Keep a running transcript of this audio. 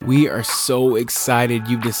We are so excited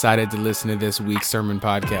you've decided to listen to this week's sermon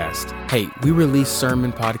podcast. Hey, we release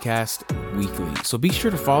sermon podcast weekly, so be sure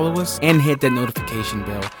to follow us and hit that notification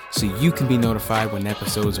bell so you can be notified when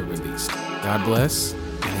episodes are released. God bless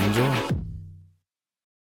and enjoy.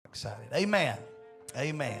 Excited. Amen.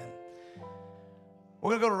 Amen. We're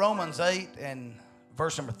going to go to Romans 8 and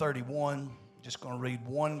verse number 31. Just going to read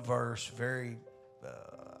one verse, very,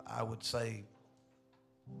 I would say,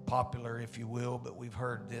 popular, if you will, but we've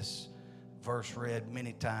heard this verse read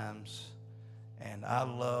many times, and I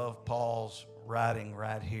love Paul's writing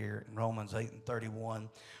right here in Romans 8 and 31.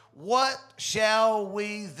 What shall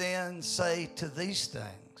we then say to these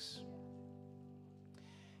things?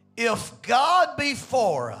 If God be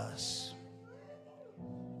for us,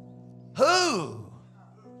 who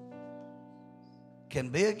can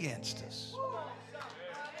be against us?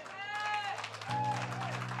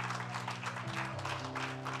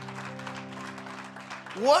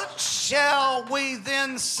 What shall we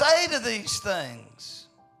then say to these things,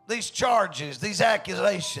 these charges, these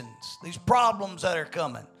accusations, these problems that are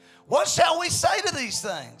coming? What shall we say to these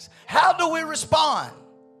things? How do we respond?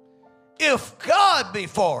 If God be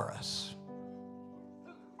for us,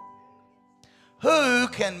 who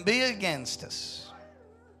can be against us?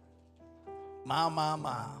 My.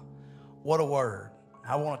 What a word.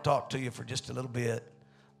 I want to talk to you for just a little bit.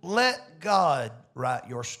 Let God write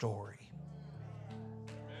your story.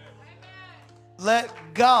 Let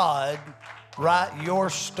God write your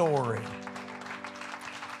story.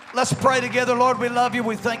 Let's pray together. Lord, we love you.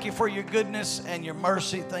 We thank you for your goodness and your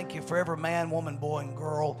mercy. Thank you for every man, woman, boy, and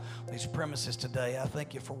girl on these premises today. I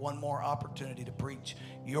thank you for one more opportunity to preach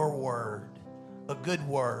your word, a good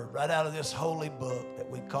word, right out of this holy book that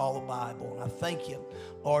we call the Bible. And I thank you,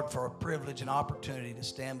 Lord, for a privilege and opportunity to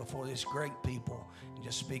stand before these great people and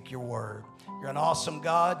just speak your word. You're an awesome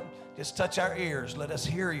God. Just touch our ears. Let us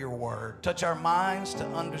hear your word. Touch our minds to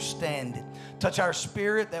understand it. Touch our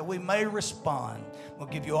spirit that we may respond. We'll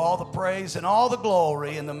give you all the praise and all the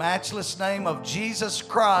glory in the matchless name of Jesus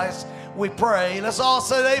Christ. We pray. Let's all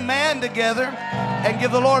say amen together and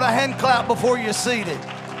give the Lord a hand clap before you're seated.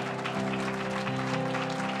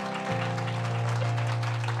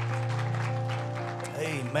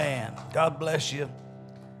 Amen. God bless you.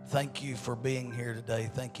 Thank you for being here today.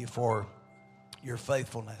 Thank you for your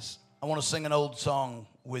faithfulness. I want to sing an old song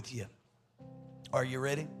with you. Are you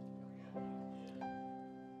ready?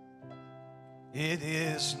 It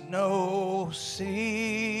is no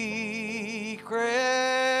secret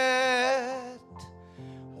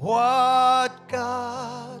what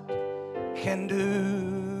God can do,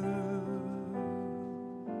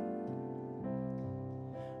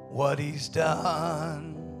 what He's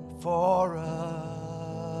done for us.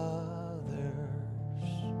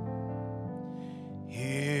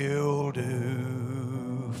 He'll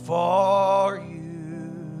do for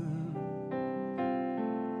you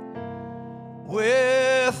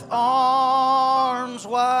with arms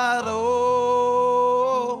wide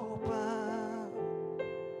open.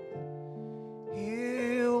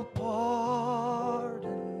 He'll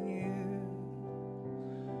pardon you.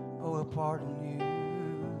 Oh, He'll pardon you.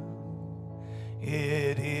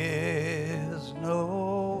 It is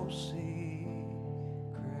no secret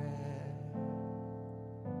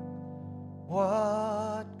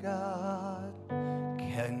what God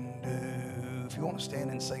can do. If you want to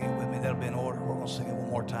stand and sing it with me, that'll be in order. We're going to sing it one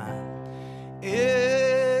more time.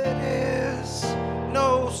 It is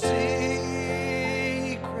no secret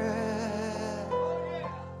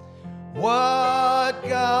what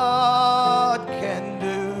God can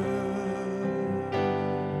do,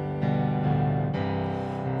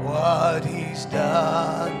 what He's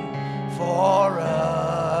done for us.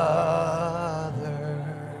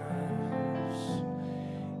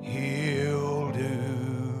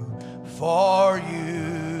 For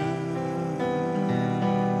you,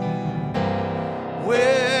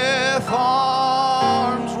 with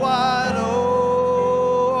arms wide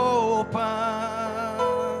open,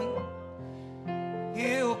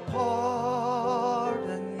 He'll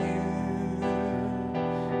pardon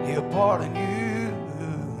you. He'll pardon you.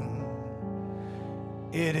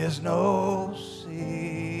 It is no secret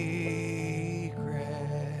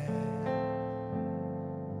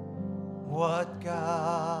what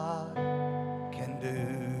God can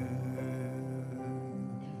do.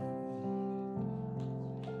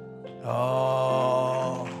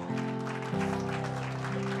 Oh,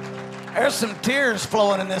 there's some tears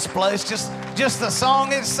flowing in this place. Just the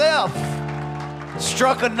song itself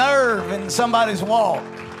struck a nerve in somebody's walk.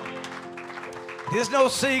 There's no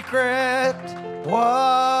secret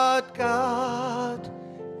what God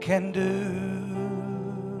can do.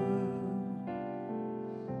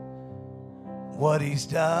 what He's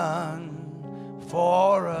done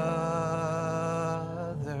for others,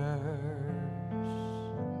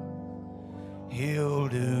 He'll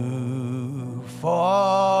do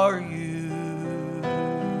for you.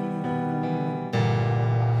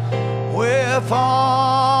 With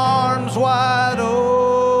arms wide open,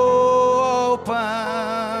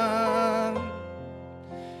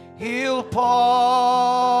 He'll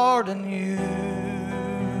pardon you.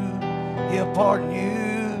 He'll pardon you.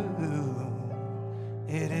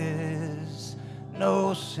 It is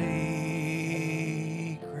no secret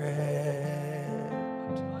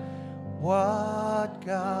what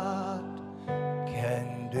God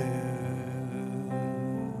can do.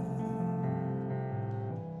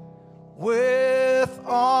 With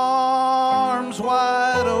arms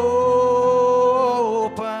wide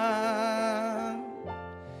open,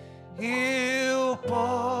 He'll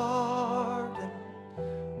pardon.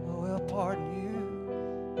 Oh, He'll pardon you.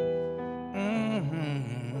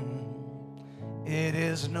 It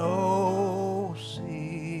is no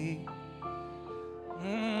secret.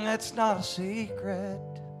 It's not a secret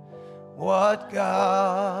what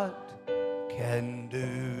God can do.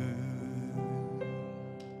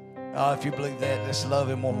 Oh, if you believe that, let's love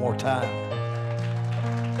Him one more time.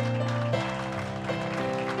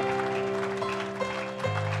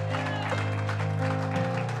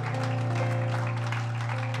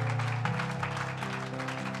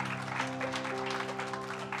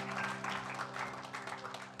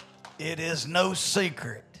 It is no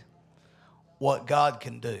secret what God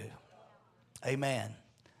can do. Amen.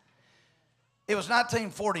 It was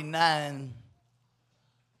 1949.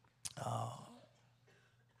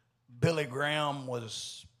 Billy Graham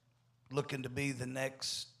was looking to be the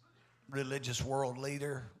next religious world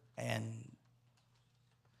leader and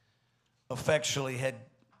effectually had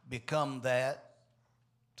become that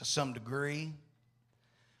to some degree.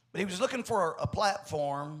 But he was looking for a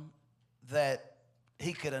platform that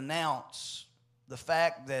he could announce the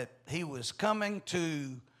fact that he was coming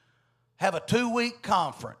to have a 2-week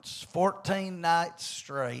conference, 14 nights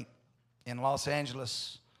straight in Los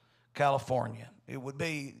Angeles, California. It would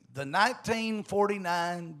be the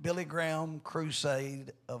 1949 Billy Graham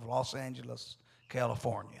Crusade of Los Angeles,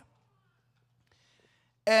 California.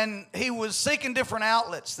 And he was seeking different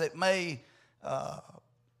outlets that may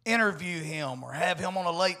interview him or have him on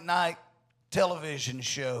a late night television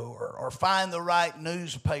show or find the right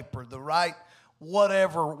newspaper, the right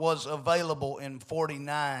whatever was available in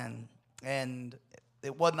 49. And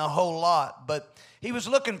it wasn't a whole lot, but he was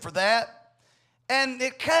looking for that. And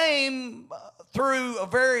it came through a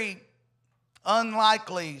very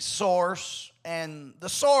unlikely source, and the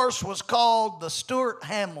source was called the Stuart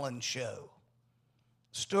Hamlin Show.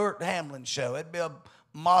 Stuart Hamlin Show. It'd be a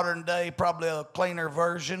modern day, probably a cleaner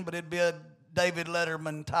version, but it'd be a David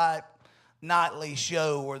Letterman type nightly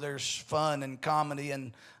show where there's fun and comedy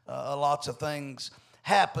and lots of things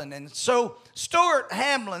happen. And so Stuart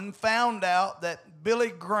Hamlin found out that Billy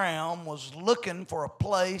Graham was looking for a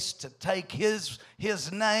place to take his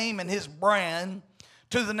name and his brand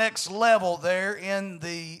to the next level there in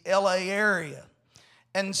the LA area.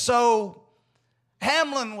 And so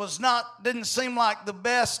Hamlin didn't seem like the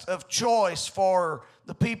best of choice for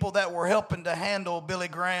the people that were helping to handle Billy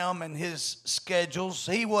Graham and his schedules.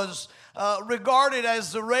 He was regarded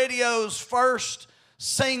as the radio's first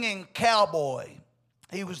singing cowboy.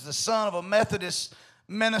 He was the son of a Methodist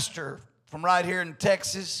minister from right here in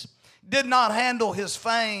Texas. Did not handle his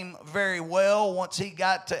fame very well once he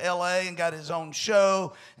got to L.A. and got his own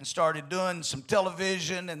show and started doing some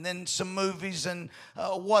television and then some movies and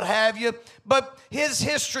what have you. But his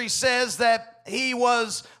history says that he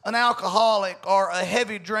was an alcoholic or a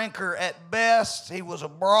heavy drinker at best. He was a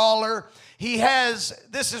brawler.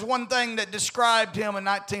 This is one thing that described him in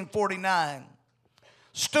 1949.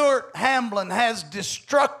 Stuart Hamlin has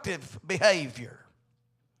destructive behavior.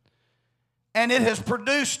 And it has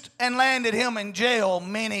produced and landed him in jail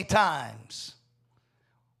many times.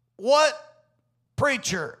 What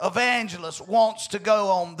preacher, evangelist wants to go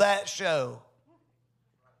on that show?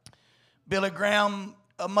 Billy Graham,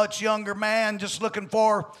 a much younger man, just looking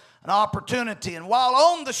for an opportunity. And while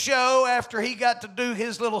on the show, after he got to do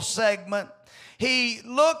his little segment, he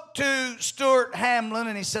looked to Stuart Hamlin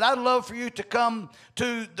and he said, "I'd love for you to come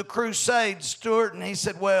to the crusade, Stuart." And he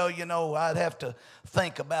said, "Well, I'd have to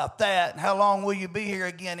think about that. And how long will you be here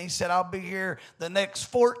again?" He said, "I'll be here the next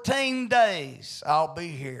 14 days. I'll be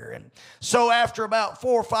here." And so after about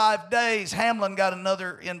 4 or 5 days, Hamlin got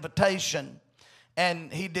another invitation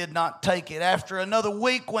and he did not take it. After another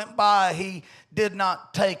week went by, he did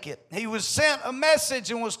not take it. He was sent a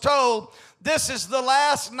message and was told this is the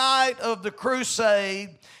last night of the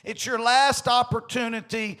crusade. It's your last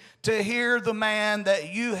opportunity to hear the man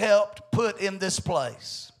that you helped put in this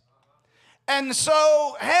place. And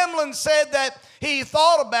so Hamlin said that he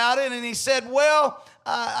thought about it and he said, well,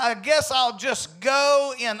 I guess I'll just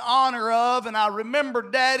go in honor of. And I remember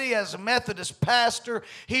Daddy as a Methodist pastor,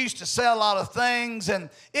 he used to say a lot of things, and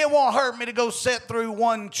it won't hurt me to go sit through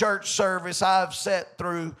one church service. I've sat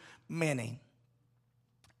through many.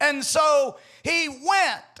 And so he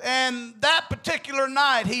went, and that particular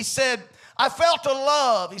night he said, I felt a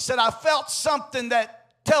love. He said, I felt something that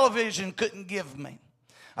television couldn't give me.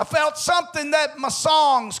 I felt something that my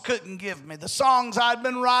songs couldn't give me. The songs I'd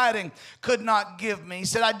been writing could not give me. He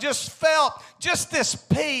said, I just felt just this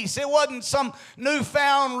peace. It wasn't some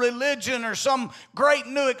newfound religion or some great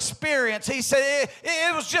new experience. He said,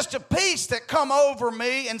 it was just a peace that come over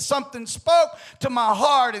me, and something spoke to my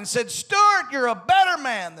heart and said, Stuart, you're a better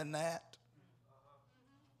man than that.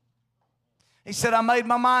 He said, I made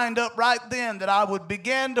my mind up right then that I would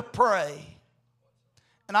begin to pray.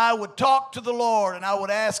 And I would talk to the Lord, and I would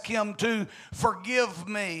ask Him to forgive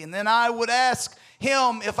me. And then I would ask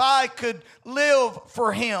Him if I could live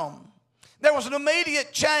for Him. There was an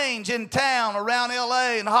immediate change in town around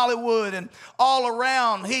L.A. and Hollywood and all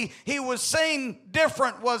around. He was seen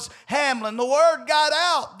different, was Hamlin. The word got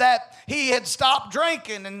out that he had stopped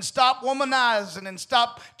drinking and stopped womanizing and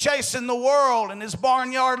stopped chasing the world, and his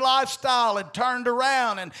barnyard lifestyle had turned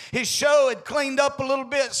around, and his show had cleaned up a little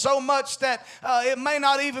bit, so much that it may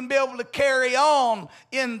not even be able to carry on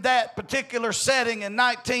in that particular setting. In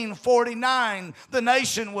 1949, the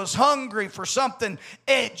nation was hungry for something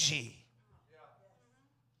edgy.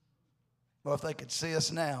 Well, if they could see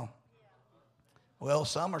us now. Well,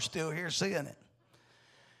 some are still here seeing it.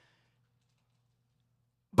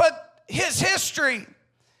 But his history,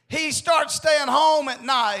 he starts staying home at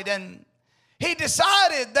night, and he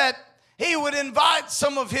decided that he would invite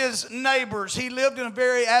some of his neighbors. He lived in a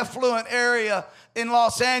very affluent area in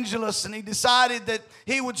Los Angeles, and he decided that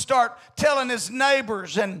he would start telling his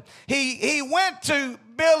neighbors. And he went to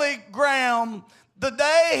Billy Graham the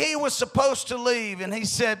day he was supposed to leave, and he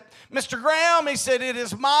said, Mr. Graham, he said, it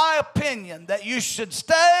is my opinion that you should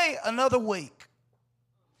stay another week.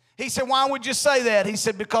 He said, why would you say that? He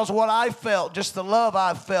said, because what I felt, just the love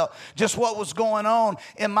I felt, just what was going on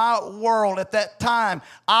in my world at that time,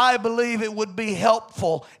 I believe it would be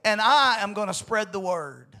helpful, and I am going to spread the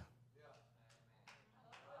word.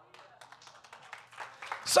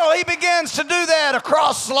 So he begins to do that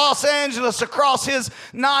across Los Angeles, across his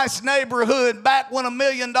nice neighborhood, back when $1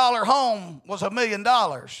 million home was $1 million.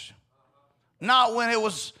 Not when it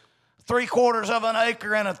was 3/4 of an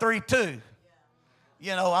acre and a 3-2.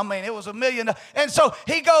 You know, I mean, it was $1 million. And so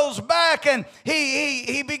he goes back and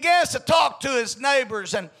he begins to talk to his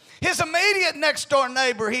neighbors. And his immediate next door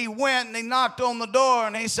neighbor, he went and he knocked on the door,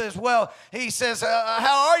 and he says,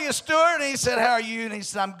 how are you, Stuart? And he said, how are you? And he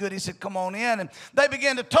said, I'm good. He said, come on in. And they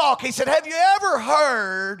began to talk. He said, have you ever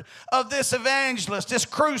heard of this evangelist, this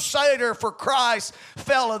crusader for Christ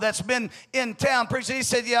fellow that's been in town preaching? He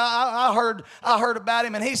said, yeah, I heard about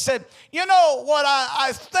him. And he said, you know what,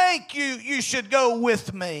 I think you should go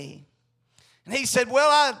with me. And he said, well,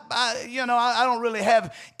 I don't really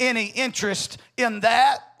have any interest in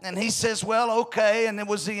that. And he says, well, okay. And it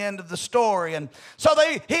was the end of the story. And so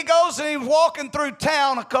he goes and he's walking through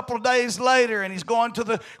town a couple of days later, and he's going to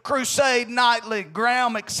the Crusade Nightly.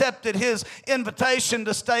 Graham accepted his invitation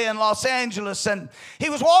to stay in Los Angeles. And he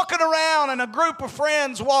was walking around, and a group of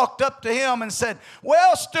friends walked up to him and said,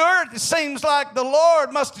 well, Stuart, it seems like the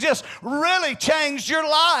Lord must have just really changed your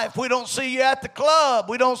life. We don't see you at the club.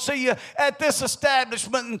 We don't see you at this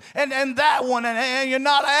establishment and that one, and you're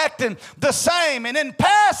not acting the same. And in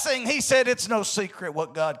passing, he said, it's no secret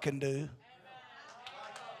what God can do.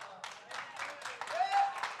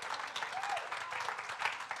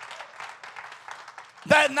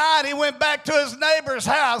 That night he went back to his neighbor's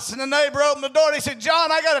house, and the neighbor opened the door and he said, John,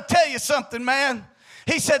 I got to tell you something, man.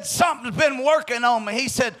 He said, something's been working on me. He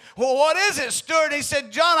said, well, what is it, Stuart? He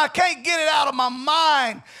said, John, I can't get it out of my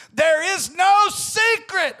mind. There is no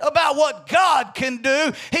secret about what God can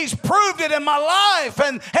do. He's proved it in my life,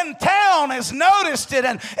 and town has noticed it,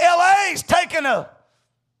 and LA's taken a...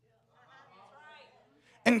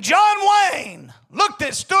 And John Wayne looked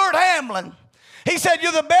at Stuart Hamlin. He said,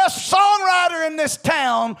 you're the best songwriter in this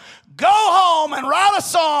town. Go home and write a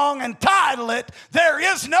song and title it, There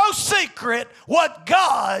Is No Secret What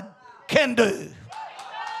God Can Do.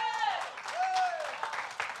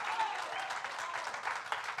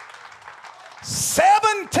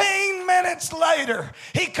 "17 minutes minutes later,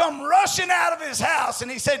 he come rushing out of his house and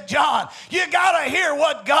he said, John, you got to hear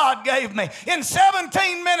what God gave me. In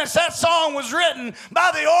 17 minutes, that song was written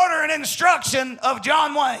by the order and instruction of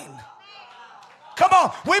John Wayne. Come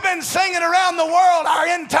on, we've been singing around the world our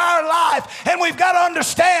entire life, and we've got to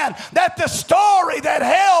understand that the story that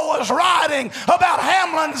hell was writing about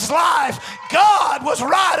Hamlin's life, God was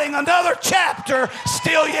writing another chapter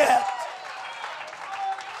still yet.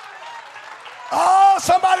 Oh,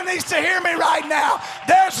 somebody needs to hear me right now.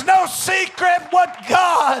 There's no secret what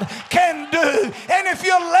God can do. And if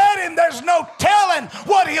you let him, there's no telling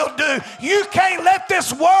what he'll do. You can't let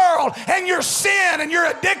this world and your sin and your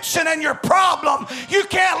addiction and your problem, you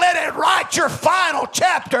can't let it write your final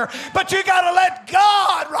chapter, but you got to let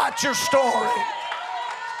God write your story.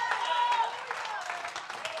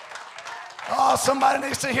 Oh, somebody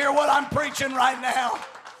needs to hear what I'm preaching right now.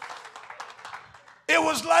 It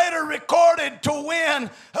was later recorded to win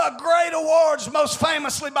great awards, most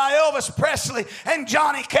famously by Elvis Presley and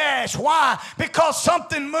Johnny Cash. Why? Because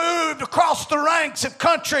something moved across the ranks of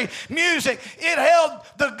country music. It held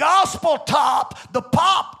the gospel top, the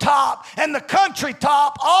pop top, and the country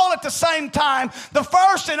top all at the same time. The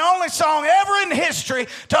first and only song ever in history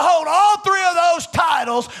to hold all three of those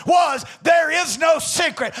titles was There Is No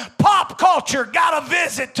Secret. Pop culture got a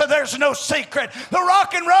visit to There's No Secret. The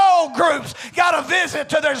rock and roll groups got a visit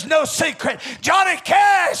to There's No Secret. Johnny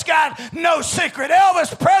Cash got no secret.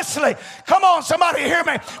 Elvis Presley, come on, somebody hear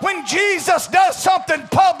me. When Jesus does something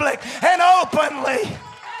public and openly,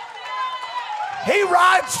 he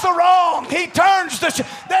rights the wrong. He turns the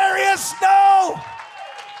there is no.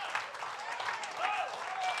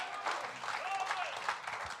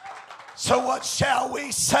 So what shall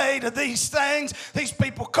we say to these things? These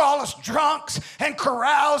people call us drunks and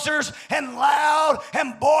carousers and loud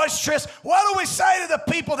and boisterous. What do we say to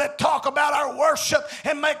the people that talk about our worship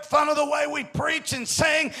and make fun of the way we preach and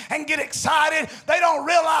sing and get excited? They don't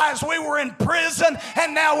realize we were in prison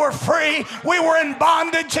and now we're free. We were in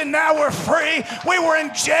bondage and now we're free. We were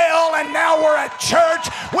in jail and now we're at church.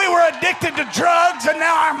 We were addicted to drugs and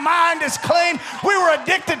now our mind is clean. We were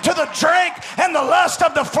addicted to the drink and the lust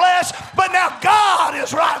of the flesh. But now God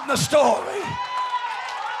is writing the story.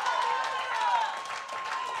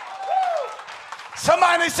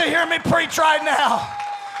 Somebody needs to hear me preach right now.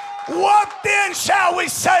 What then shall we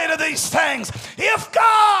say to these things? If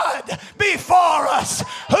God be for us,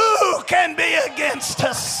 who can be against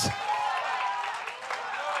us?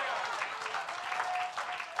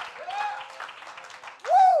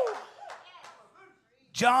 Woo.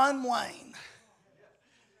 John Wayne.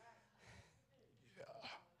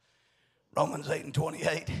 Romans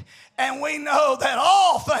 8:28. And we know that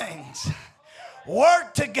all things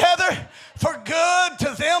work together for good to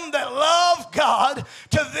them that love God,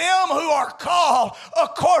 to them who are called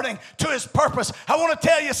according to his purpose. I want to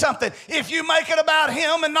tell you something. If you make it about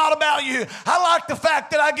him and not about you, I like the fact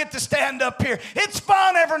that I get to stand up here. It's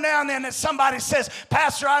fun every now and then that somebody says,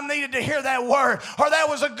 Pastor, I needed to hear that word, or that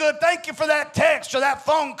was a good, thank you for that text, or that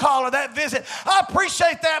phone call, or that visit. I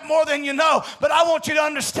appreciate that more than you know, but I want you to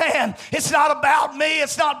understand, it's not about me,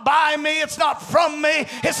 it's not by me, it's not from me,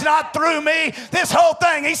 it's not through me. This whole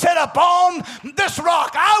thing, he said, upon this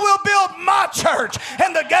rock I will build my church,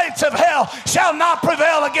 and the gates of hell shall not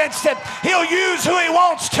prevail against it. He'll use who he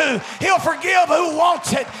wants to. He'll forgive who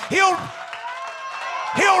wants it. He'll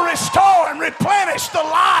restore and replenish the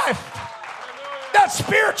life that's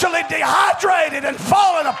spiritually dehydrated and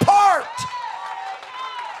fallen apart.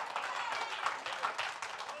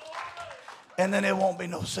 And then it won't be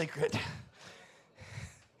no secret.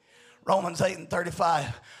 Romans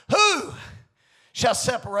 8:35. Who shall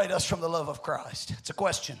separate us from the love of Christ? It's a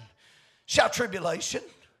question. Shall tribulation,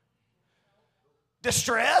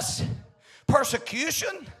 distress,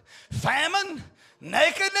 persecution, famine,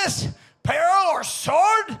 nakedness, peril, or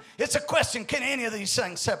sword? It's a question. Can any of these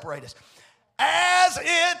things separate us? As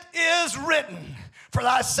it is written, for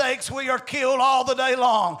thy sakes we are killed all the day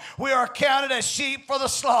long. We are counted as sheep for the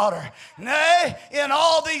slaughter. Nay, in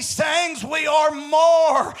all these things we are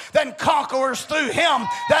more than conquerors through him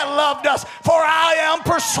that loved us. For I am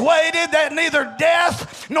persuaded that neither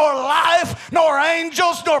death, nor life, nor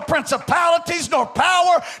angels, nor principalities, nor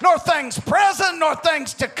power, nor things present, nor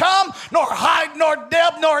things to come, nor height, nor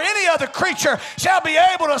depth, nor any other creature shall be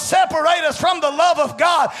able to separate us from the love of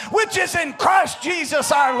God, which is in Christ Jesus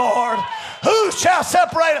our Lord. Who shall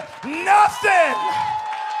separate us? Nothing.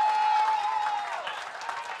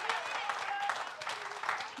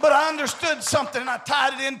 But I understood something and I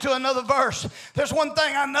tied it into another verse. There's one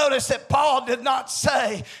thing I noticed that Paul did not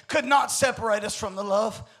say could not separate us from the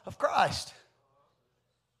love of Christ.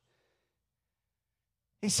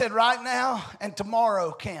 He said, right now and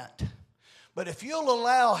tomorrow can't. But if you'll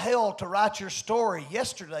allow hell to write your story,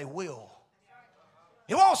 yesterday will.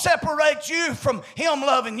 It won't separate you from him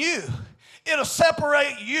loving you. It'll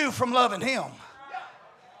separate you from loving him.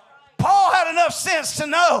 Paul had enough sense to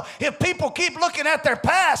know if people keep looking at their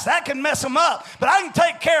past, that can mess them up. But I can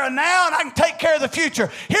take care of now and I can take care of the future.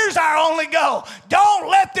 Here's our only goal. Don't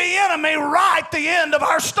let the enemy write the end of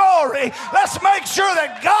our story. Let's make sure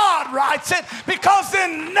that God writes it, because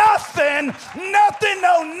then nothing.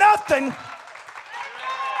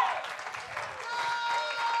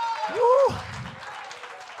 Woo.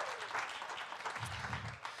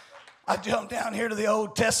 I jumped down here to the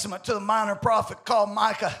Old Testament to the minor prophet called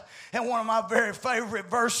Micah. And one of my very favorite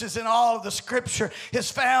verses in all of the scripture is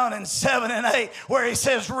found in 7 and 8, where he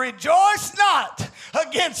says, rejoice not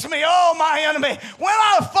against me, O my enemy. When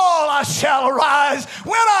I fall, I shall arise.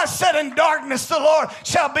 When I sit in darkness, the Lord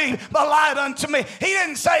shall be a light unto me. He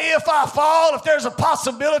didn't say if I fall, if there's a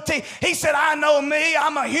possibility. He said, I know me.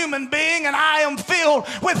 I'm a human being and I am filled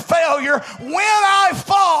with failure. When I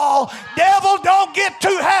fall, devil, don't get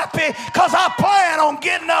too happy, because I plan on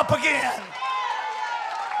getting up again.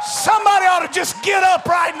 Somebody ought to just get up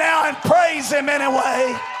right now and praise him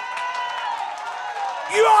anyway.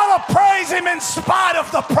 You ought to praise him in spite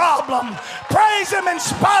of the problem. Praise him in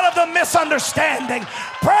spite of the misunderstanding.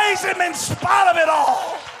 Praise him in spite of it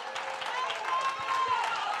all.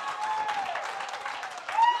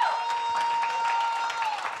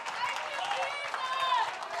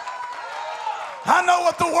 I know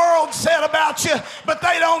what the world said about you, but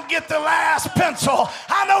they don't get the last pencil.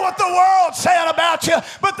 I know what the world's saying about you,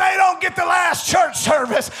 but they don't get the last church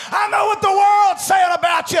service. I know what the world's saying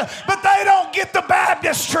about you, but they don't get the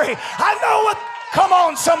baptistry. I know what, come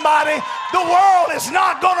on somebody, the world is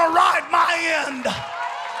not going to write my end.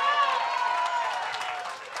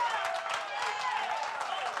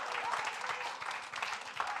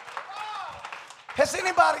 Has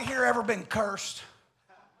anybody here ever been cursed?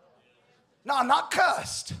 No, not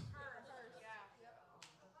cussed.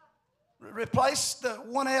 Replace the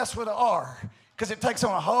one S with an R, because it takes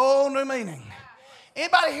on a whole new meaning.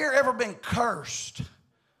 Anybody here ever been cursed?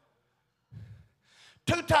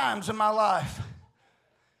 2 times in my life,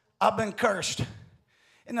 I've been cursed.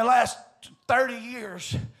 In the last 30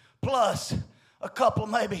 years plus, a couple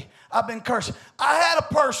maybe, I've been cursed. I had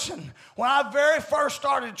a person, when I very first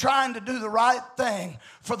started trying to do the right thing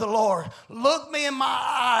for the Lord, look me in my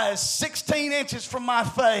eyes 16 inches from my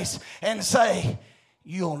face and say,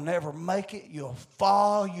 you'll never make it, you'll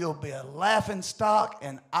fall, you'll be a laughing stock,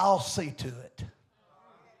 and I'll see to it.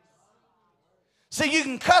 See, you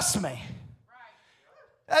can cuss me.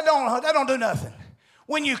 That don't do nothing.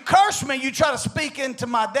 When you curse me, you try to speak into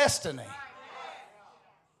my destiny.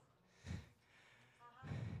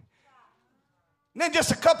 And then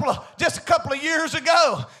just a couple of years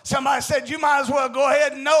ago, somebody said, you might as well go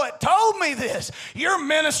ahead and know it. Told me this. Your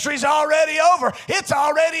ministry's already over. It's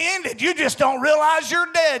already ended. You just don't realize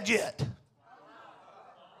you're dead yet.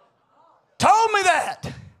 Told me that.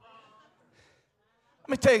 Let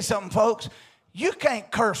me tell you something, folks. You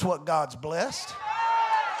can't curse what God's blessed.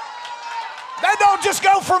 That don't just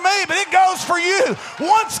go for me, but it goes for you.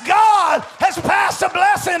 Once God has passed a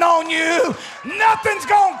blessing on you, nothing's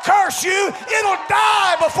going to curse you. It'll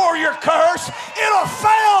die before you're cursed. It'll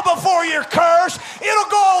fail before you're cursed.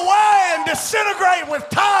 It'll go away and disintegrate with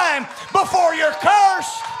time before you're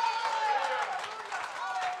cursed.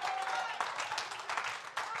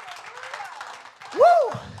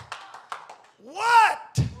 Woo!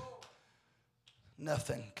 What?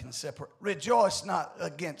 Nothing can separate. Rejoice not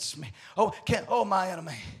against me. Oh, my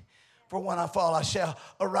enemy. For when I fall, I shall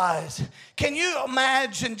arise. Can you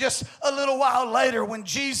imagine just a little while later when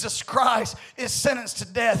Jesus Christ is sentenced to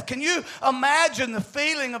death? Can you imagine the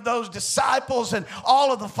feeling of those disciples and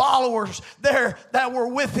all of the followers there that were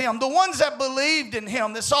with him? The ones that believed in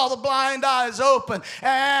him, that saw the blind eyes open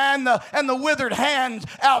and the withered hands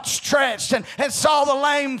outstretched and saw the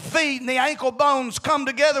lame feet and the ankle bones come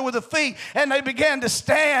together with the feet, and they began to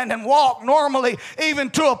stand and walk normally, even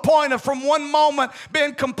to a point of from one moment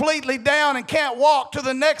being completely down and can't walk to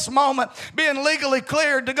the next moment being legally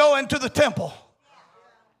cleared to go into the temple.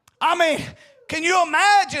 I mean, can you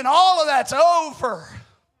imagine all of that's over?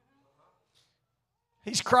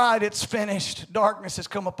 He's cried, it's finished. Darkness has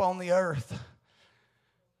come upon the earth.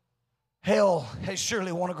 Hell has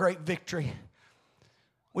surely won a great victory.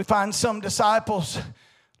 We find some disciples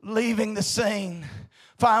leaving the scene,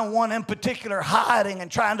 find one in particular hiding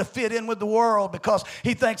and trying to fit in with the world because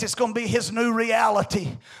he thinks it's going to be his new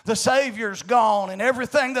reality. The Savior's gone and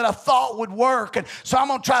everything that I thought would work, and so I'm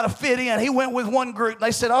going to try to fit in. He went with one group. And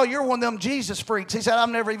they said, oh, you're one of them Jesus freaks. He said, I've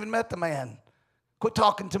never even met the man. Quit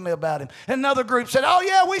talking to me about him. And another group said, oh,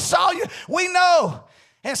 yeah, we saw you. We know.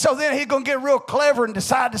 And so then he's going to get real clever and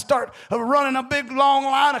decide to start running a big long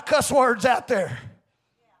line of cuss words out there.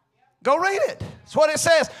 Go read it. That's what it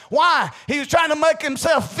says. Why? He was trying to make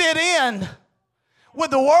himself fit in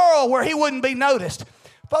with the world where he wouldn't be noticed.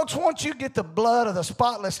 Folks, once you get the blood of the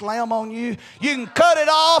spotless lamb on you, you can cut it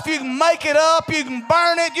off, you can make it up, you can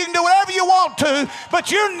burn it, you can do whatever you want to, but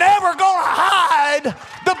you're never going to hide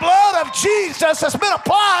the blood of Jesus that's been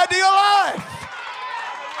applied to your life.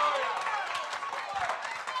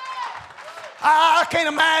 I can't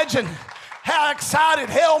imagine how excited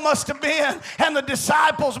hell must have been, and the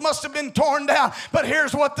disciples must have been torn down. But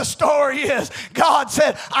here's what the story is. God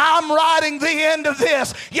said, I'm writing the end of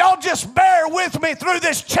this. Y'all just bear with me through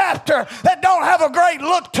this chapter that don't have a great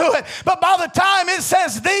look to it. But by the time it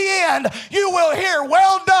says the end, you will hear,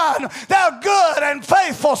 well done, thou good and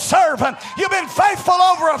faithful servant. You've been faithful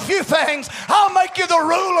over a few things. I'll make you the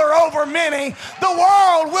ruler over many. The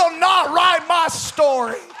world will not write my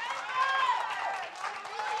story.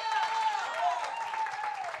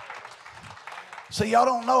 So y'all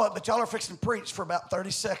don't know it, but y'all are fixing to preach for about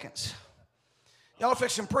 30 seconds. Y'all are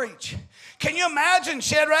fixing to preach. Can you imagine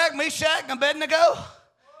Shadrach, Meshach, and Abednego?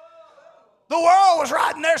 The world was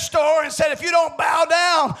writing their story and said, if you don't bow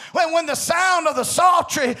down, when the sound of the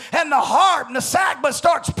psaltery and the harp and the sackbut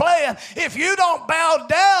starts playing, if you don't bow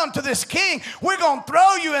down to this king, we're going to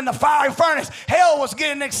throw you in the fiery furnace. Hell was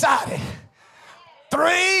getting excited.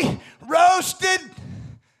 3 roasted.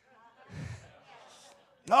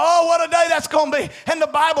 Oh, what a day that's going to be. And the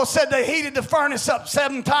Bible said they heated the furnace up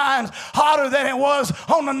 7 times hotter than it was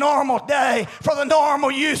on a normal day for the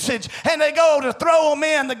normal usage. And they go to throw them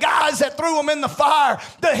in. The guys that threw them in the fire,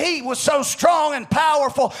 the heat was so strong and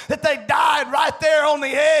powerful that they died right there on the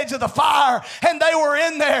edge of the fire. And they were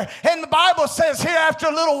in there. And the Bible says here after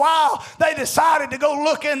a little while, they decided to go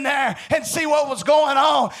look in there and see what was going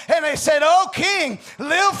on. And they said, oh, king,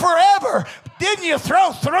 live forever. Didn't you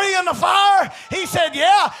throw 3 in the fire? He said,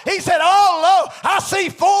 yeah. He said, oh, lo, I see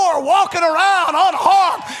 4 walking around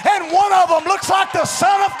unharmed, and one of them looks like the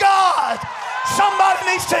Son of God. Somebody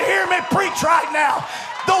needs to hear me preach right now.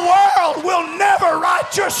 The world will never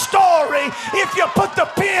write your story if you put the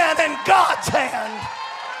pen in God's hand.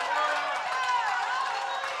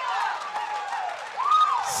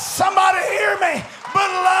 Somebody hear me. But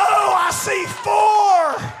lo, I see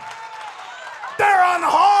 4. They're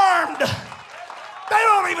unharmed. They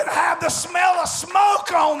don't even have the smell of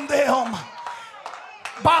smoke on them.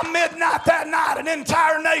 By midnight that night, an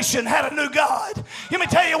entire nation had a new God. Let me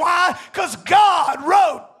tell you why. Because God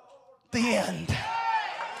wrote the end.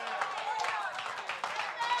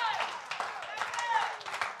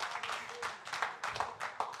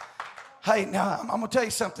 Hey, now, I'm going to tell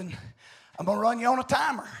you something. I'm going to run you on a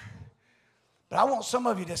timer. But I want some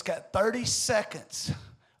of you that's got 30 seconds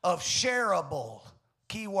of shareable,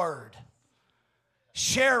 keyword,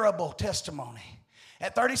 shareable testimony.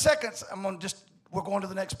 At 30 seconds, we're going to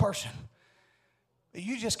the next person.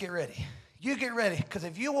 You just get ready. You get ready, because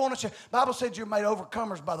if you want to share, the Bible says you're made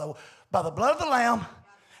overcomers by the blood of the Lamb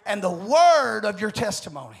and the word of your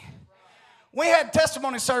testimony. We had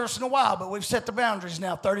testimony service in a while, but we've set the boundaries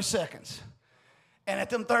now, 30 seconds. And at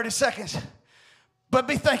them 30 seconds, but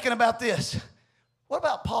be thinking about this. What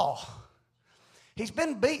about Paul? He's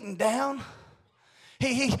been beaten down.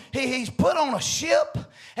 He's put on a ship,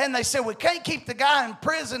 and they said, we can't keep the guy in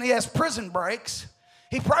prison. He has prison breaks.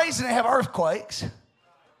 He prays and they have earthquakes.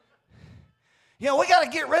 You know, we got to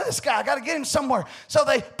get rid of this guy. Got to get him somewhere. So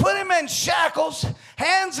they put him in shackles,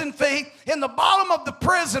 hands and feet, in the bottom of the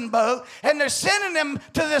prison boat, and they're sending him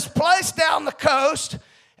to this place down the coast.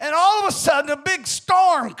 And all of a sudden, a big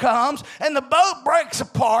storm comes, and the boat breaks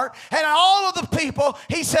apart, and all of the people,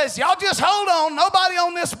 he says, y'all just hold on. Nobody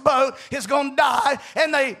on this boat is going to die.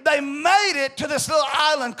 And they made it to this little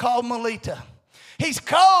island called Melita. He's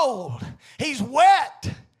cold. He's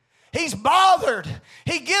wet. He's bothered.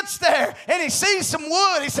 He gets there and he sees some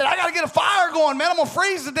wood. He said, I got to get a fire going, man. I'm going to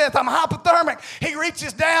freeze to death. I'm hypothermic. He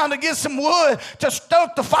reaches down to get some wood to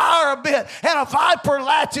stoke the fire a bit, and a viper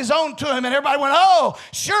latches onto him, and everybody went, oh,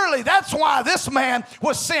 surely that's why this man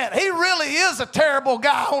was sent. He really is a terrible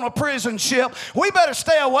guy on a prison ship. We better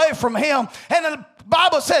stay away from him. And the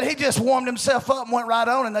Bible said he just warmed himself up and went right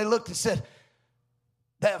on, and they looked and said,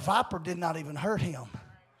 that viper did not even hurt him.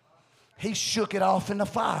 He shook it off in the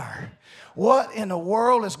fire. What in the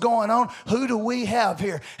world is going on? Who do we have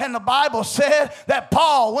here? And the Bible said that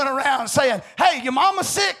Paul went around saying, hey, your mama's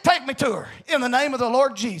sick, take me to her in the name of the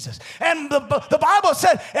Lord Jesus. And the Bible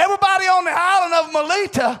said everybody on the island of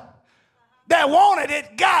Melita that wanted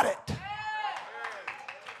it got it.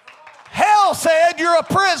 Hell said you're a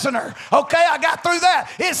prisoner. Okay, I got through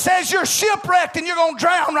that. It says you're shipwrecked and you're going to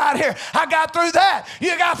drown right here. I got through that.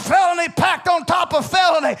 You got felony packed on top of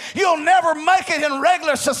felony. You'll never make it in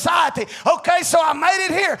regular society. Okay, so I made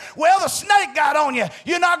it here. Well, the snake got on you.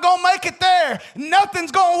 You're not going to make it there.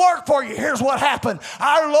 Nothing's going to work for you. Here's what happened.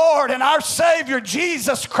 Our Lord and our Savior,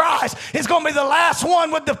 Jesus Christ, is going to be the last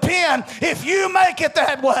one with the pen if you make it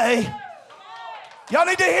that way. Y'all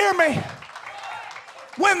need to hear me.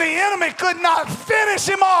 When the enemy could not finish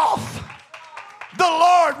him off, the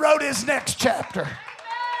Lord wrote his next chapter.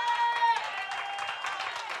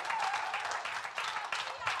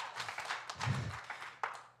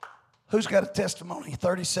 Who's got a testimony?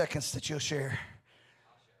 30 seconds that you'll share.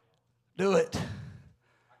 Do it.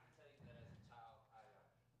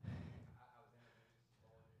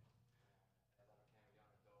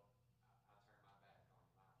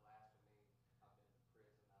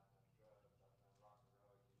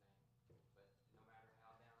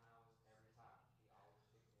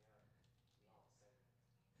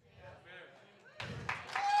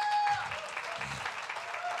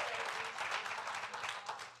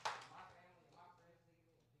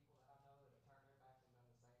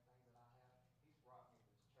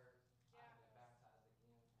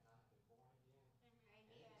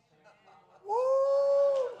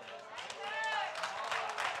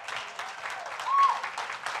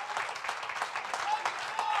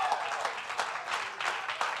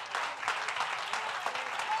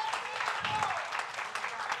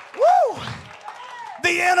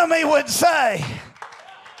 The enemy would say,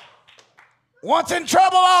 once in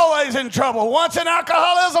trouble, always in trouble. Once in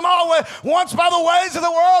alcoholism, always. Once by the ways of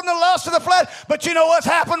the world and the lust of the flesh. But you know what's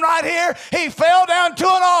happened right here? He fell down to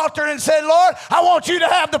an altar and said, Lord, I want you to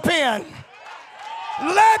have the pen.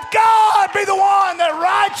 Let God be the one that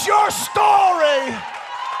writes your story.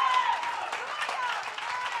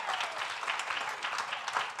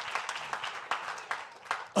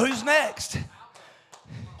 Who's next?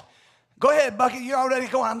 Go ahead, Bucky. You're already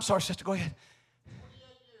going. I'm sorry, sister. Go ahead.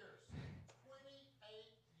 28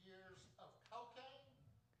 years of cocaine,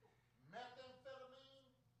 methamphetamine,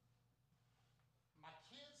 my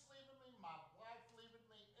kids leaving me, my wife leaving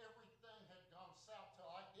me, everything had gone south till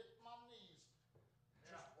I hit my knees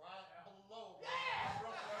just right below.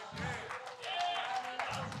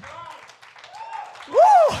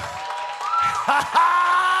 Woo!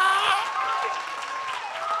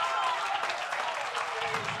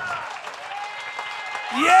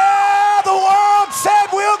 Yeah, the world said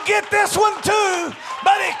we'll get this one too,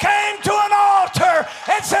 but it came to an altar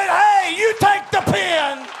and said, hey, you take the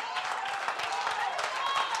pen.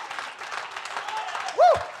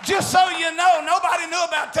 Woo! Just so you know, nobody knew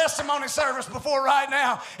about testimony service before right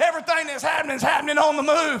now. Everything that's happening is happening on the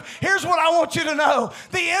move. Here's what I want you to know.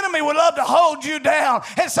 The enemy would love to hold you down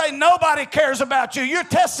and say nobody cares about you. Your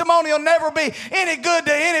testimony will never be any good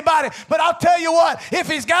to anybody. But I'll tell you what, if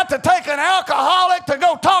he's got to take an alcoholic to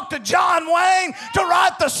go talk to John Wayne to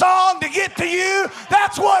write the song to get to you,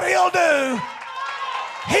 that's what he'll do.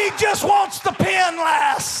 He just wants the pen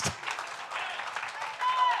last.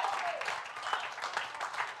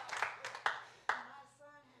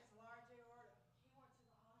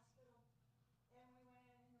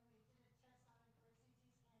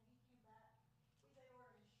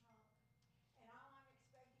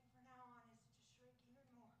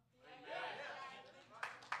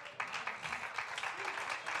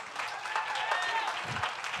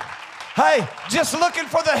 Hey, just looking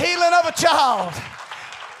for the healing of a child.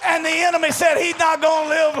 And the enemy said he's not going to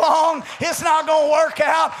live long. It's not going to work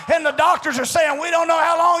out. And the doctors are saying we don't know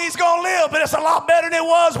how long he's going to live, but it's a lot better than it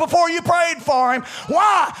was before you prayed for him.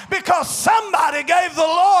 Why? Because somebody gave the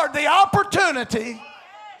Lord the opportunity.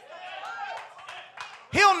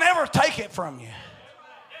 He'll never take it from you.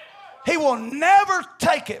 He will never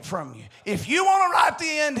take it from you. If you want to write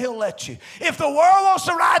the end, he'll let you. If the world wants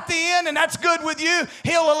to write the end and that's good with you,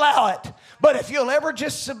 he'll allow it. But if you'll ever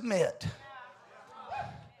just submit.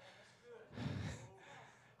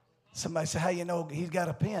 Somebody say, how you know he's got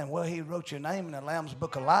a pen? Well, he wrote your name in the Lamb's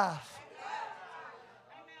Book of Life.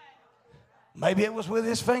 Maybe it was with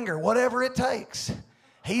his finger. Whatever it takes.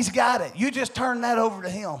 He's got it. You just turn that over to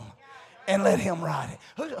him and let him write it.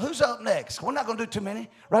 Who's up next? We're not going to do too many.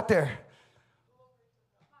 Right there.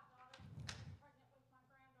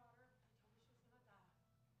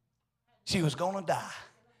 She was going to die.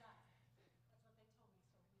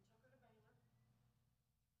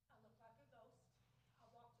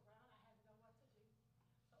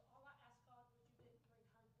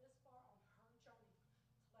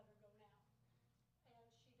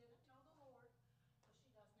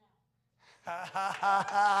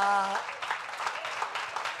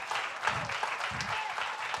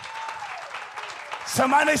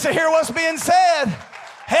 Somebody needs to hear what's being said.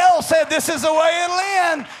 Hell said this is the way it'll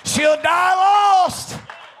end. She'll die lost.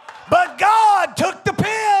 But God took the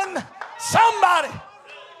pen. Somebody.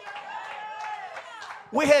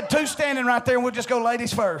 We had two standing right there, and we'll just go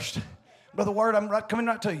ladies first. Brother Word, I'm coming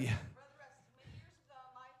right to you.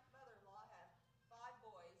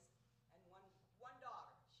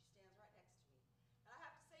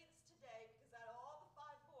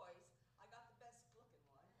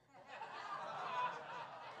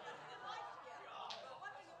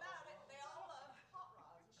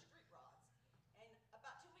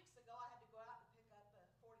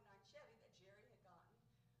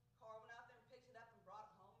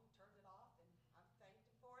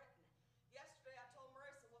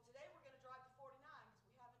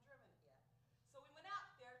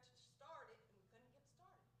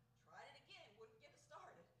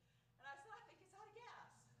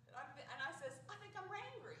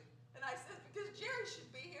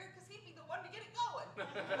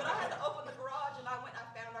 But I had to open the garage, and I went and I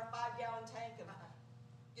found our 5-gallon tank of,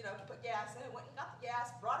 to put gas in. Went and got the gas,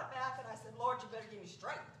 brought it back, and I said, Lord, you better give me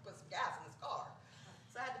strength to put some gas in this car.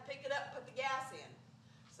 So I had to pick it up and put the gas in.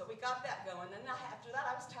 So we got that going. And then after that,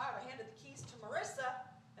 I was tired. I handed the keys to Marissa,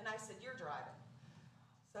 and I said, you're driving.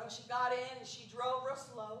 So she got in, and she drove real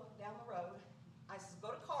slow down the road. I said, go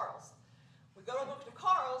to Carl's. We go over to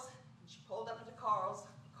Carl's, and she pulled up into Carl's.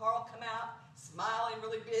 Carl come out, smiling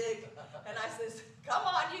really big, and I says, come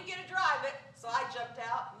on, you get to drive it. So I jumped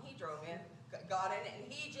out, and he drove in, got in it, and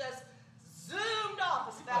he just zoomed off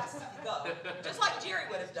as fast as he could go. Just like Jerry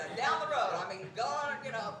would have done, down the road. I mean, gone,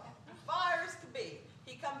 fire as could be.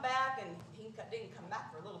 He come back, and he didn't come back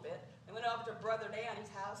for a little bit. And went over to Brother Danny's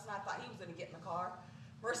house, and I thought he was going to get in the car.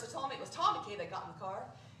 Marissa told me it was Tommy Kay that got in the car.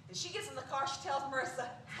 And she gets in the car, she tells Marissa,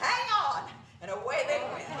 hang on. And away they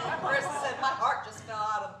went. Marissa said, my heart just fell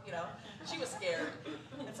out of, she was scared.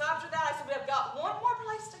 And so after that, I said, we've got one more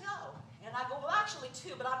place to go. And I go, well, actually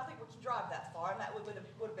two, but I don't think we can drive that far. And that would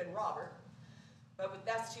have been Robert. But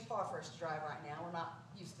that's too far for us to drive right now. We're not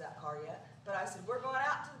used to that car yet. But I said, we're going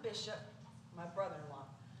out to the Bishop, my brother-in-law.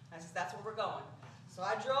 I said, that's where we're going. So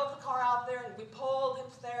I drove the car out there, and we pulled him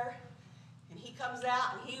there. And he comes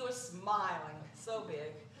out, and he was smiling so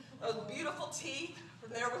big. Those beautiful teeth.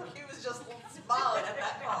 He was just smiling at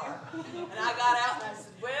that car. And I got out and I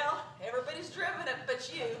said, well, everybody's driven it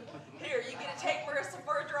but you. Here, you get to take Marissa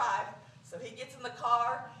for a drive. So he gets in the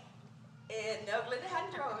car, and no, Glenda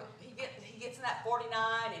hadn't drove it. He gets in that 49,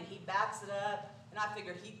 and he backs it up. And I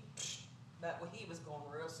figured he was going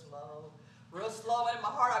real slow. And in my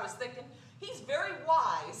heart, I was thinking, he's very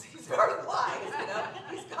wise. He's very wise,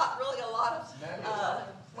 He's got really a lot of,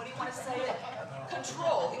 what do you want to say it?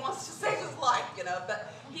 Control. He wants to save his life,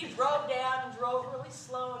 But he drove down and drove really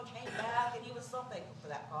slow and came back, and he was so thankful for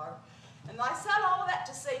that car. And I said all of that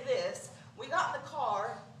to say this. We got in the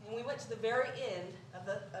car, and we went to the very end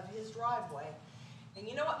of his driveway. And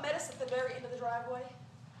you know what met us at the very end of the driveway?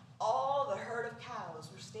 All the herd of cows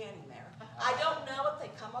were standing there. I don't know if they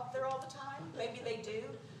come up there all the time. Maybe they do.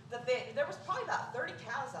 But there was probably about 30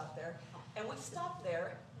 cows out there. And we stopped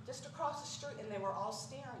there just across the street, and they were all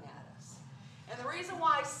staring at us. And the reason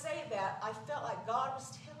why I say that, I felt like God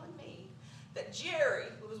was telling me that Jerry,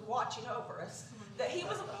 who was watching over us, that he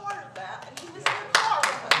was a part of that, and he was in the car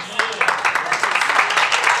with us.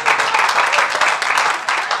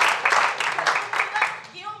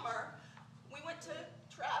 Gilmer, we went to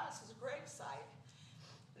Travis's gravesite,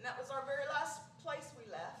 and that was our very last place we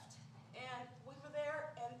left. And we were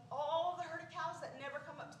there, and all the herd of cows that never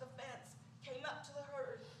come up to the fence came up to the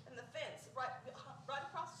herd and the fence right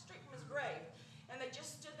across the street from his grave. And they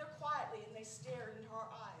just stood there quietly, and they stared into our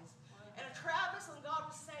eyes. And Travis and God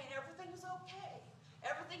was saying, everything is okay.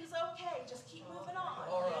 Everything is okay. Just keep moving on.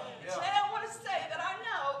 All right. Yeah. Today I want to say that I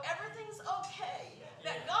know everything's okay.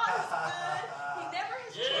 That God is good. He never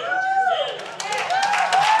has changes.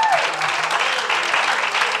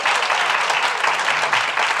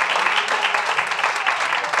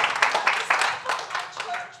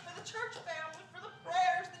 For the church family, for the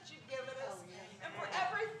prayers that you've given us, and for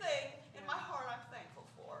everything in my heart I'm thankful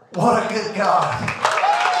for. What a good God.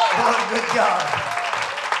 What a good God.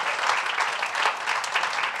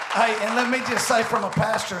 Hey, and let me just say from a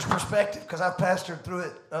pastor's perspective, because I've pastored through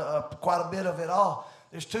it quite a bit of it all.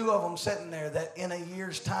 There's two of them sitting there that in a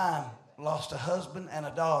year's time lost a husband and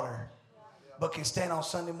a daughter, but can stand on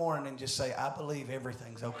Sunday morning and just say, I believe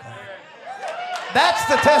everything's okay. That's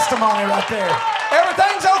the testimony right there.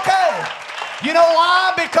 Everything's okay. You know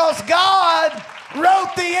why? Because God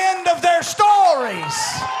wrote the end of their stories.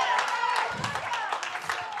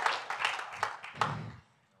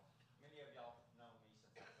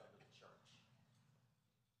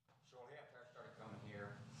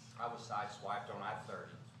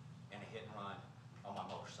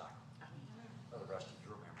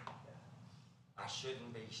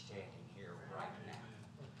 shouldn't be standing here right now.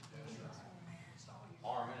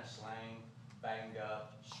 Arm in a sling, banged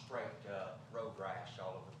up, scraped up, road rash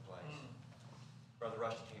all over the place. Brother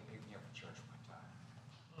Rusty came pick me up for church one time.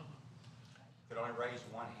 Could only raise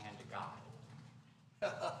one hand to God.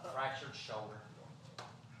 Fractured shoulder.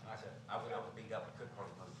 And I said, I was beat up, I couldn't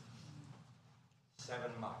hardly move. 7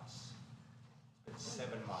 months. It's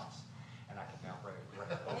been 7 months. And I can now pray.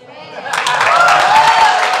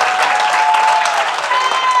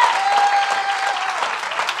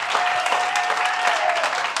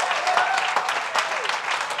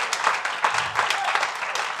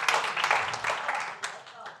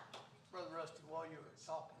 Brother Rusty, while you were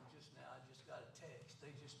talking just now, I just got a text.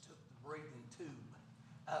 They just took the breathing tube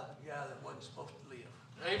out of the guy that wasn't supposed to live.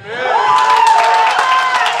 Amen.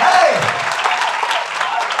 Hey!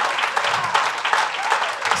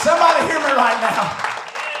 Somebody hear me right now.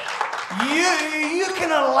 You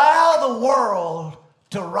can allow the world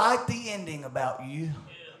to write the ending about you,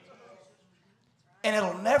 and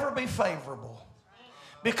it'll never be favorable,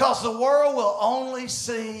 because the world will only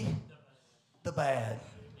see the bad.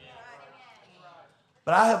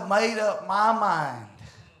 But I have made up my mind,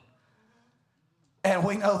 and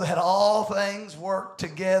we know that all things work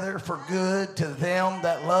together for good to them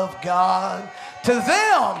that love God, to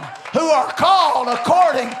them who are called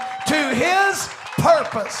according to His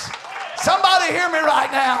purpose. Somebody hear me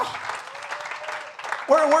right now.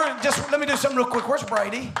 Let me do something real quick. Where's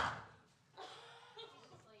Brady?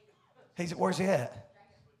 Where's he at?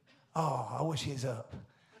 Oh, I wish he's up.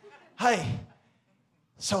 Hey,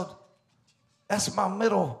 so that's my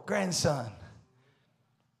middle grandson.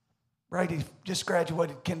 Brady just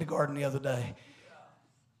graduated kindergarten the other day.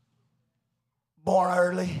 Born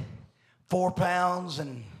early, 4 pounds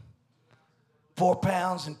and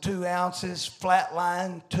 2 ounces,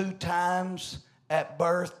 flatlined 2 times at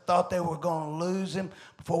birth. Thought they were going to lose him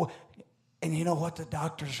before. And you know what the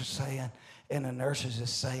doctors are saying and the nurses are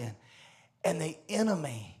saying? And the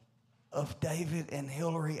enemy of David and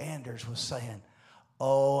Hillary Anders was saying,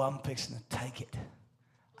 oh, I'm fixing to take it.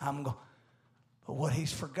 But what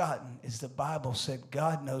he's forgotten is the Bible said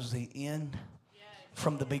God knows the end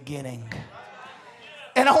from the beginning.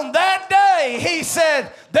 And on that day, he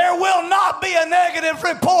said, there will not be a negative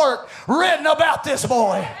report written about this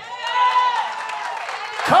boy.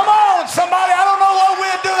 Come on, somebody. I don't know what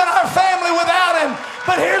we'd do in our family without him.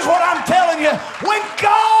 But here's what I'm telling you. When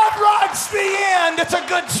God writes the end, it's a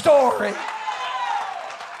good story.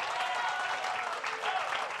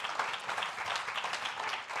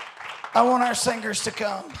 I want our singers to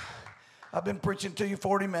come. I've been preaching to you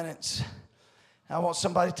 40 minutes. I want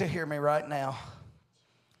somebody to hear me right now.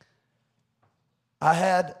 I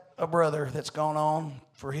had a brother that's gone on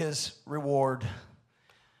for his reward.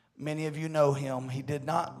 Many of you know him. He did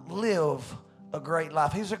not live a great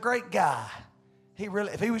life. He was a great guy.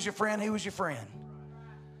 If he was your friend, he was your friend.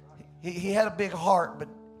 He had a big heart, but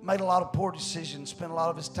made a lot of poor decisions, spent a lot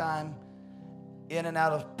of his time in and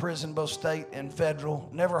out of prison, both state and federal.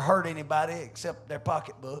 Never hurt anybody except their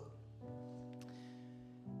pocketbook.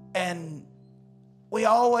 And we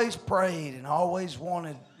always prayed and always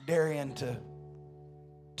wanted Darian to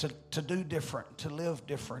do different, to live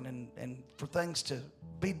different, and for things to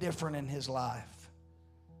be different in his life.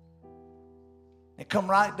 It come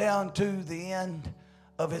right down to the end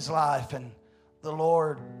of his life, and the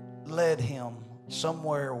Lord led him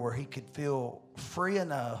somewhere where he could feel free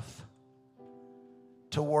enough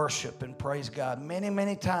to worship and praise God many,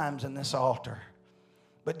 many times in this altar.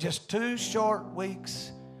 But just 2 short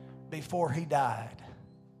weeks before he died,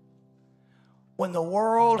 when the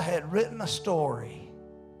world had written a story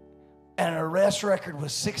and an arrest record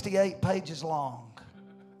was 68 pages long,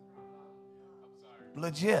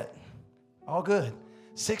 legit, all good,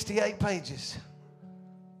 68 pages,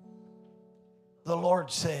 the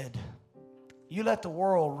Lord said, you let the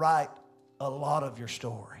world write a lot of your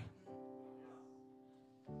story,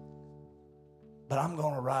 but I'm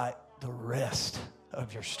going to write the rest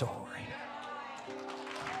of your story.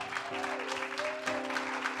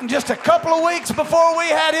 And just a couple of weeks before we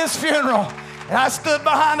had his funeral, and I stood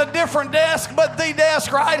behind a different desk, but the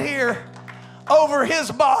desk right here over his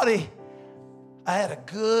body, I had a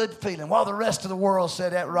good feeling. While the rest of the world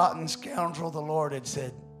said, that rotten scoundrel, the Lord had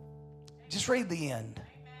said, just read the end.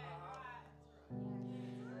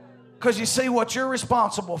 Because you see, what you're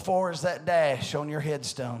responsible for is that dash on your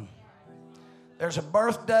headstone. There's a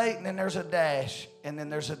birth date, and then there's a dash, and then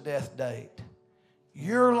there's a death date.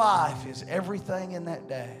 Your life is everything in that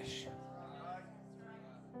dash.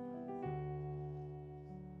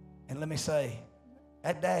 And let me say,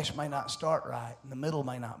 That dash may not start right, and the middle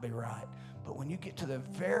may not be right. But when you get to the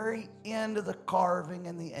very end of the carving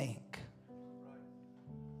and the ink,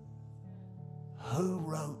 who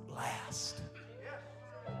wrote last?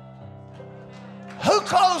 Who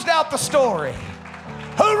closed out the story?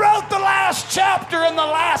 Who wrote the last chapter and the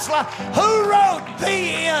last line? Who wrote the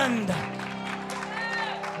end?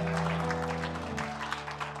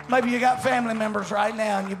 Maybe you got family members right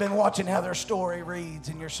now and you've been watching how their story reads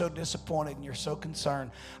and you're so disappointed and you're so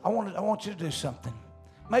concerned. I want you to do something.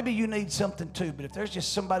 Maybe you need something too, but if there's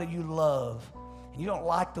just somebody you love and you don't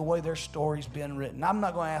like the way their story's been written, I'm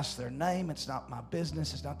not going to ask their name. It's not my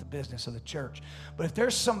business. It's not the business of the church. But if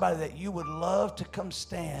there's somebody that you would love to come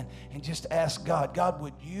stand and just ask God, God,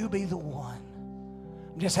 would you be the one?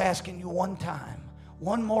 I'm just asking you one time,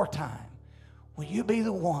 one more time. Will you be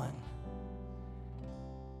the one?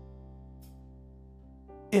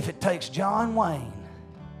 If it takes John Wayne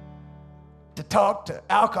to talk to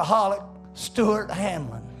alcoholic Stuart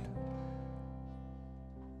Hamlin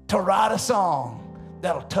to write a song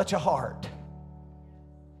that'll touch a heart,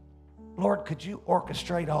 Lord, could you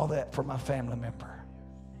orchestrate all that for my family member?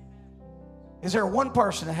 Is there one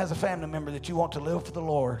person that has a family member that you want to live for the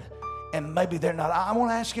Lord and maybe they're not? I want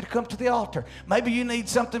to ask you to come to the altar. Maybe you need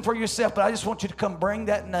something for yourself, but I just want you to come bring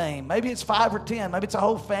that name. Maybe it's 5 or 10. Maybe it's a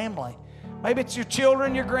whole family. Maybe it's your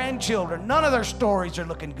children, your grandchildren. None of their stories are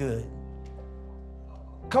looking good.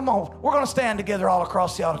 Come on, we're going to stand together all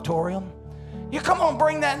across the auditorium. You come on,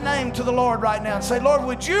 bring that name to the Lord right now and say, Lord,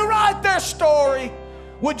 would you write their story?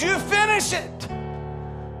 Would you finish it?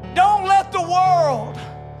 Don't let the world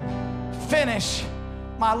finish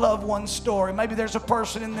my loved one's story. Maybe there's a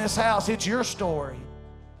person in this house, it's your story.